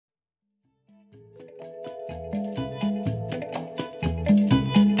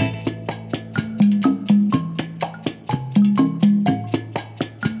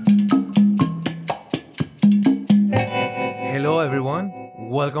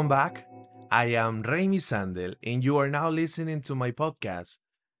Welcome back. I am Raimi Sandel, and you are now listening to my podcast,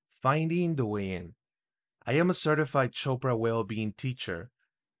 Finding the Way In. I am a certified Chopra well-being teacher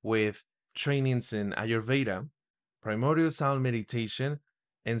with trainings in Ayurveda, primordial sound meditation,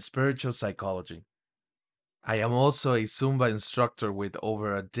 and spiritual psychology. I am also a Zumba instructor with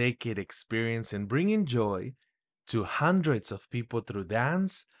over a decade experience in bringing joy to hundreds of people through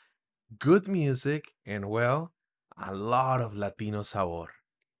dance, good music, and well, a lot of Latino sabor.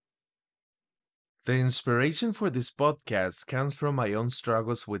 The inspiration for this podcast comes from my own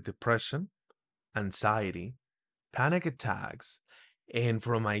struggles with depression, anxiety, panic attacks, and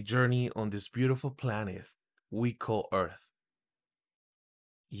from my journey on this beautiful planet we call Earth.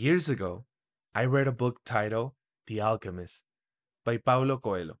 Years ago, I read a book titled The Alchemist by Paulo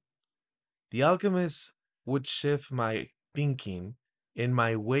Coelho. The Alchemist would shift my thinking and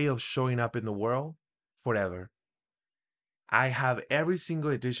my way of showing up in the world forever. I have every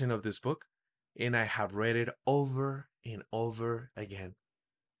single edition of this book, and I have read it over and over again.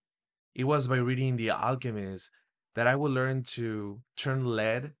 It was by reading The Alchemist that I would learn to turn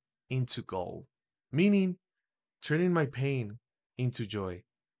lead into gold, meaning turning my pain into joy.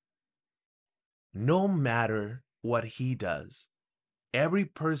 No matter what he does, every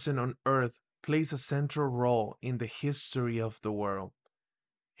person on earth plays a central role in the history of the world,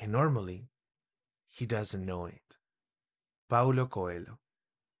 and normally he doesn't know it. Paulo Coelho.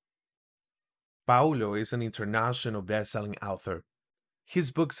 Paulo is an international best-selling author.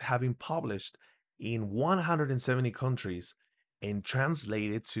 His books have been published in 170 countries and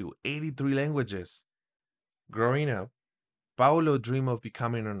translated to 83 languages. Growing up, Paulo dreamed of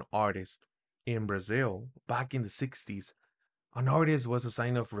becoming an artist. In Brazil, back in the 60s, an artist was a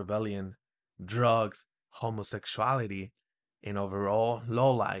sign of rebellion, drugs, homosexuality, and overall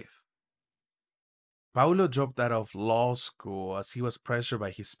low life. Paulo dropped out of law school as he was pressured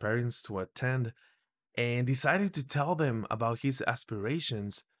by his parents to attend and decided to tell them about his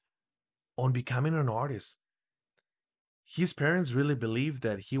aspirations on becoming an artist. His parents really believed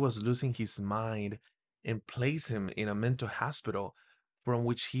that he was losing his mind and placed him in a mental hospital from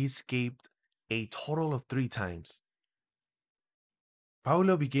which he escaped a total of 3 times.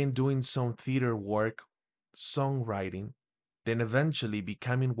 Paulo began doing some theater work, songwriting, then eventually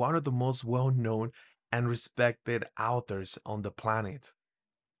becoming one of the most well known and respected authors on the planet.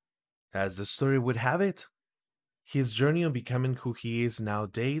 As the story would have it, his journey on becoming who he is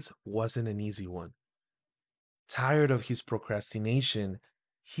nowadays wasn't an easy one. Tired of his procrastination,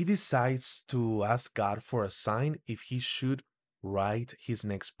 he decides to ask God for a sign if he should write his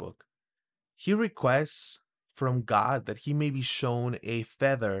next book. He requests from God that he may be shown a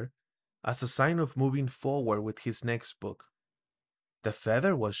feather as a sign of moving forward with his next book. The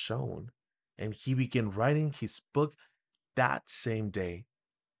feather was shown, and he began writing his book that same day.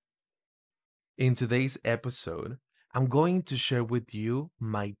 In today's episode, I'm going to share with you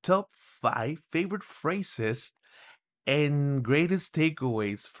my top 5 favorite phrases and greatest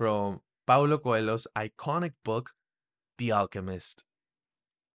takeaways from Paulo Coelho's iconic book, The Alchemist.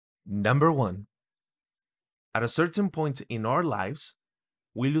 Number 1. At a certain point in our lives,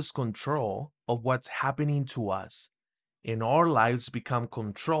 we lose control of what's happening to us, and our lives become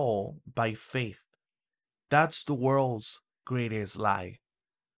controlled by faith. That's the world's greatest lie.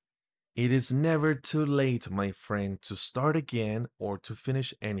 It is never too late, my friend, to start again or to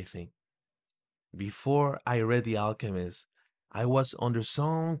finish anything. Before I read The Alchemist, I was under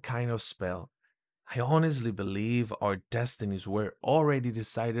some kind of spell. I honestly believe our destinies were already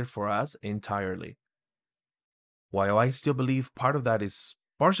decided for us entirely. While I still believe part of that is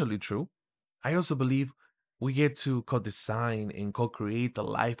partially true, I also believe we get to co design and co create the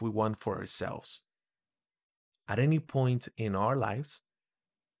life we want for ourselves. At any point in our lives,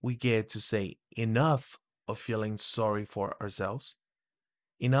 we get to say enough of feeling sorry for ourselves,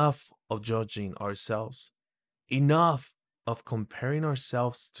 enough of judging ourselves, enough of comparing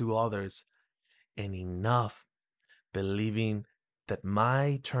ourselves to others, and enough believing that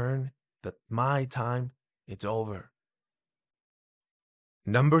my turn, that my time, it's over.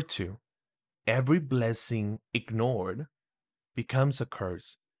 Number 2, every blessing ignored becomes a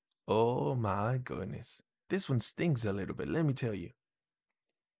curse. Oh my goodness. This one stings a little bit, let me tell you.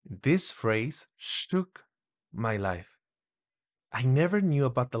 This phrase shook my life. I never knew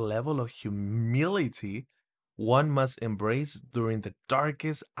about the level of humility one must embrace during the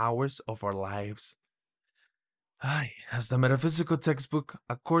darkest hours of our lives. Ay, as the metaphysical textbook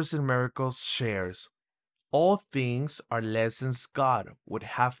A Course in Miracles shares, all things are lessons God would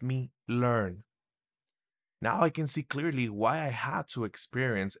have me learn. Now I can see clearly why I had to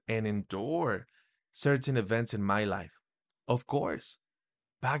experience and endure certain events in my life. Of course,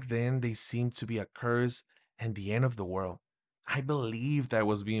 Back then, they seemed to be a curse and the end of the world. I believed I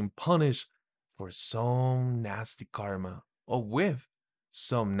was being punished for some nasty karma, or with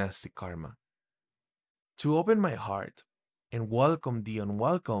some nasty karma. To open my heart and welcome the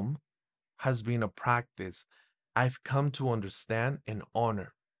unwelcome has been a practice I've come to understand and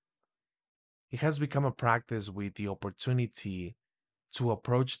honor. It has become a practice with the opportunity to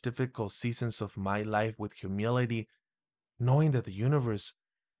approach difficult seasons of my life with humility, knowing that the universe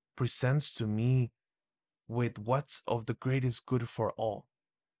presents to me with what's of the greatest good for all.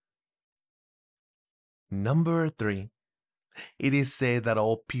 Number three, it is said that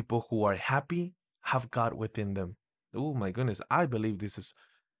all people who are happy have God within them. Oh my goodness, I believe this is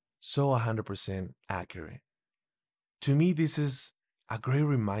so 100% accurate. To me, this is a great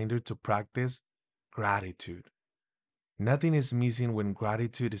reminder to practice gratitude. Nothing is missing when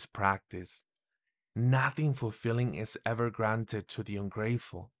gratitude is practiced. Nothing fulfilling is ever granted to the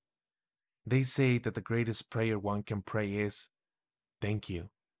ungrateful. They say that the greatest prayer one can pray is, thank you.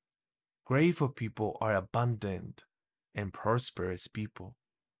 Grateful people are abundant and prosperous people.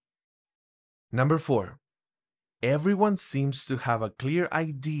 Number four, everyone seems to have a clear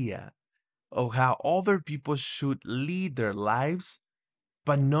idea of how other people should lead their lives,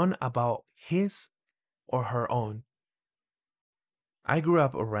 but none about his or her own. I grew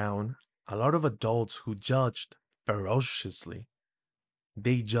up around a lot of adults who judged ferociously.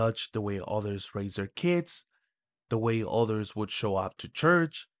 They judged the way others raise their kids, the way others would show up to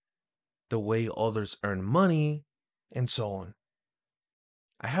church, the way others earn money, and so on.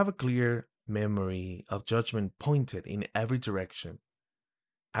 I have a clear memory of judgment pointed in every direction.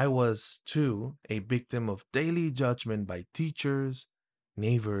 I was, too, a victim of daily judgment by teachers,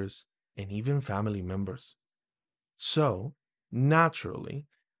 neighbors, and even family members. So, naturally,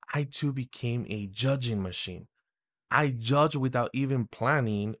 I too became a judging machine. I judge without even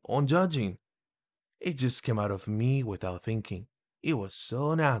planning on judging. It just came out of me without thinking. It was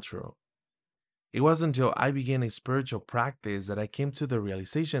so natural. It wasn't until I began a spiritual practice that I came to the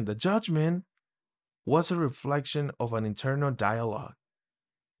realization that judgment was a reflection of an internal dialogue.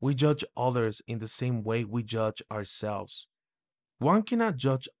 We judge others in the same way we judge ourselves. One cannot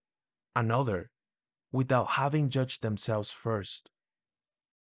judge another without having judged themselves first.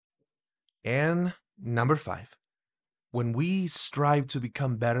 And number five, when we strive to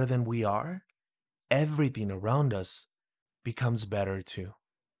become better than we are, everything around us becomes better too.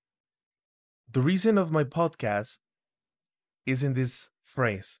 The reason of my podcast is in this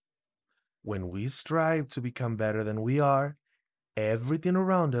phrase: when we strive to become better than we are, everything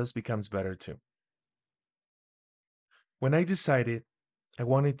around us becomes better too. When I decided I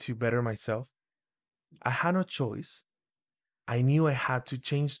wanted to better myself, I had no choice. I knew I had to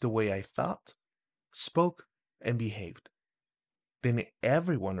change the way I thought, spoke, and behaved. Then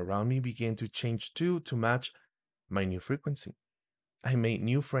everyone around me began to change too to match my new frequency. I made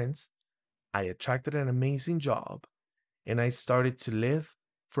new friends, I attracted an amazing job, and I started to live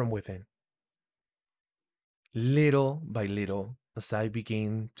from within. Little by little, as I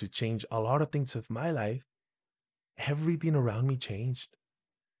began to change a lot of things of my life, everything around me changed.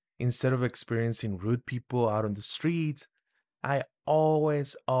 Instead of experiencing rude people out on the streets, I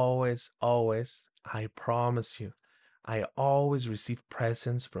always, I promise you, I always receive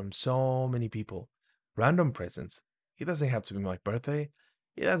presents from so many people. Random presents. It doesn't have to be my birthday.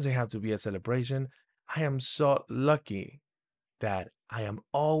 It doesn't have to be a celebration. I am so lucky that I am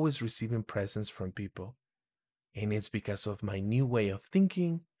always receiving presents from people. And it's because of my new way of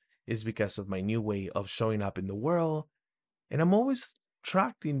thinking. It's because of my new way of showing up in the world. And I'm always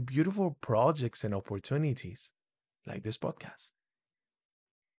attracting beautiful projects and opportunities like this podcast.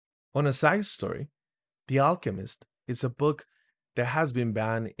 On a side story, The Alchemist is a book that has been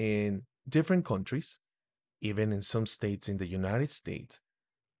banned in different countries, even in some states in the United States.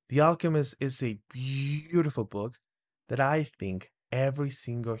 The Alchemist is a beautiful book that I think every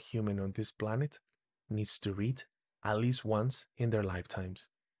single human on this planet needs to read at least once in their lifetimes.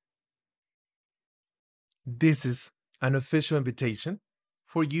 This is an official invitation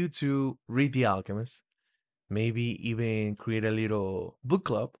for you to read The Alchemist, maybe even create a little book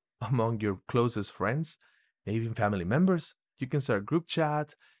club among your closest friends, maybe even family members. You can start a group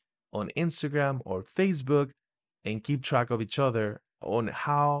chat on Instagram or Facebook and keep track of each other on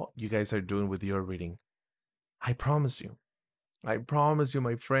how you guys are doing with your reading. I promise you, I promise you,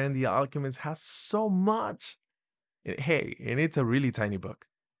 my friend, The Alchemist has so much. Hey, and it's a really tiny book,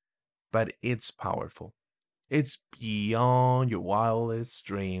 but it's powerful. It's beyond your wildest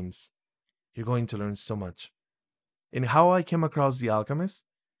dreams. You're going to learn so much. And how I came across The Alchemist?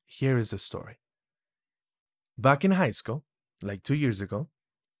 Here is the story. Back in high school, like 2 years ago,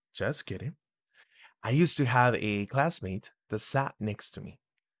 Just kidding. I used to have a classmate that sat next to me.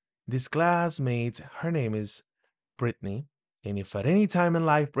 This classmate, her name is Brittany. And if at any time in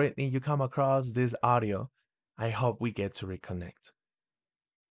life, Brittany, you come across this audio, I hope we get to reconnect.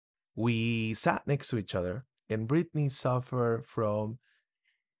 We sat next to each other, and Brittany suffered from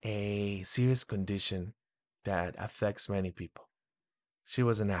a serious condition that affects many people. She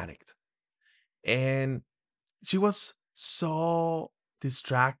was an addict. And she was so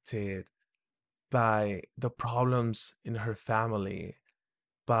distracted by the problems in her family,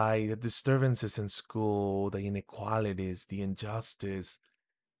 by the disturbances in school, the inequalities, the injustice,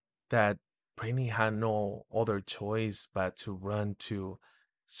 that Brittany had no other choice but to run to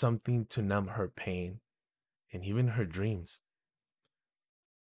something to numb her pain and even her dreams.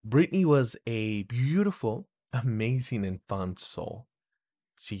 Brittany was a beautiful, amazing, and fun soul.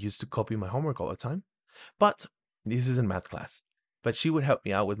 She used to copy my homework all the time, but this isn't math class. But she would help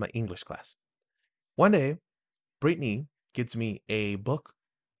me out with my English class. One day, Brittany gives me a book.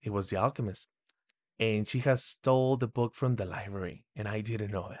 It was The Alchemist, and she has stole the book from the library, and I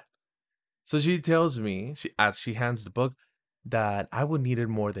didn't know that. So she tells me, as she hands the book, that I would need it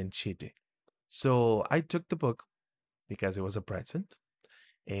more than she did. So I took the book because it was a present,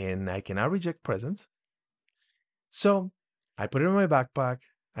 and I cannot reject presents. So I put it in my backpack.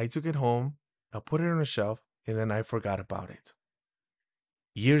 I took it home. I put it on a shelf, and then I forgot about it.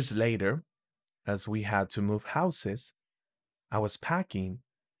 Years later, as we had to move houses, I was packing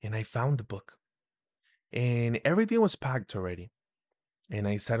and I found the book. And everything was packed already. And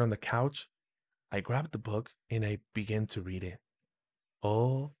I sat on the couch. I grabbed the book and I began to read it.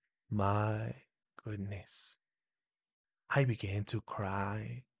 Oh my goodness. I began to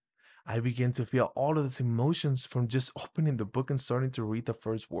cry. I began to feel all of these emotions from just opening the book and starting to read the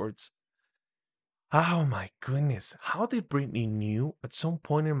first words. Oh my goodness. How did Brittany knew at some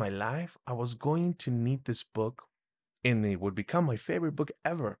point in my life I was going to need this book and it would become my favorite book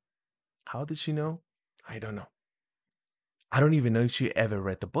ever? How did she know? I don't know. I don't even know if she ever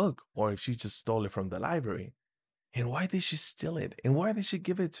read the book or if she just stole it from the library. And why did she steal it? And why did she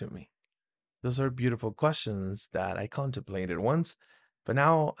give it to me? Those are beautiful questions that I contemplated once, but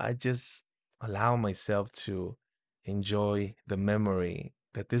now I just allow myself to enjoy the memory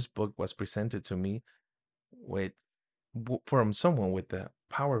that this book was presented to me with from someone with a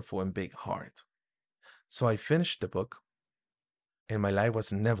powerful and big heart. So I finished the book, and my life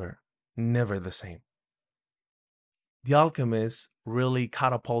was never the same. The Alchemist really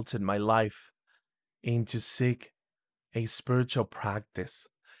catapulted my life into seek a spiritual practices,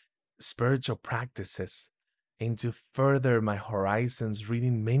 and to further my horizons,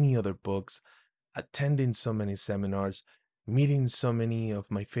 reading many other books, attending so many seminars, meeting so many of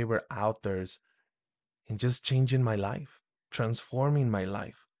my favorite authors, and just changing my life, transforming my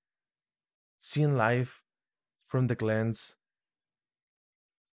life, seeing life from the lens,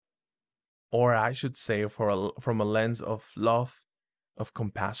 or I should say, from a lens of love, of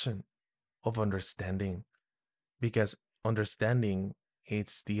compassion, of understanding, because understanding,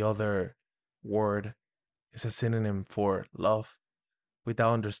 it's the other word, is a synonym for love.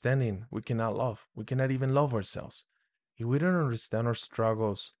 Without understanding, we cannot love. We cannot even love ourselves. If we don't understand our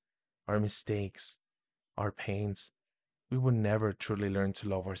struggles, our mistakes, our pains, we will never truly learn to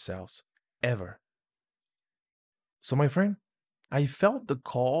love ourselves. Ever. So, my friend, I felt the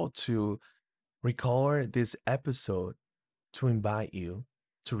call to record this episode to invite you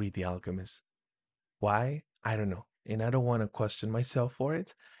to read The Alchemist. Why? I don't know. And I don't want to question myself for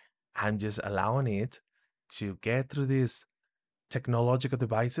it. I'm just allowing it to get through these technological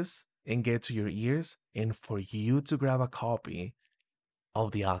devices and get to your ears and for you to grab a copy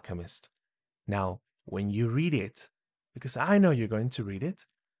of The Alchemist. Now, when you read it, because I know you're going to read it,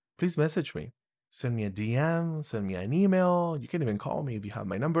 please message me. Send me a DM, send me an email. You can even call me if you have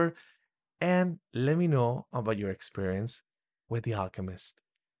my number and let me know about your experience with The Alchemist.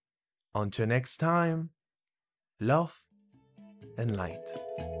 Until next time, love and light.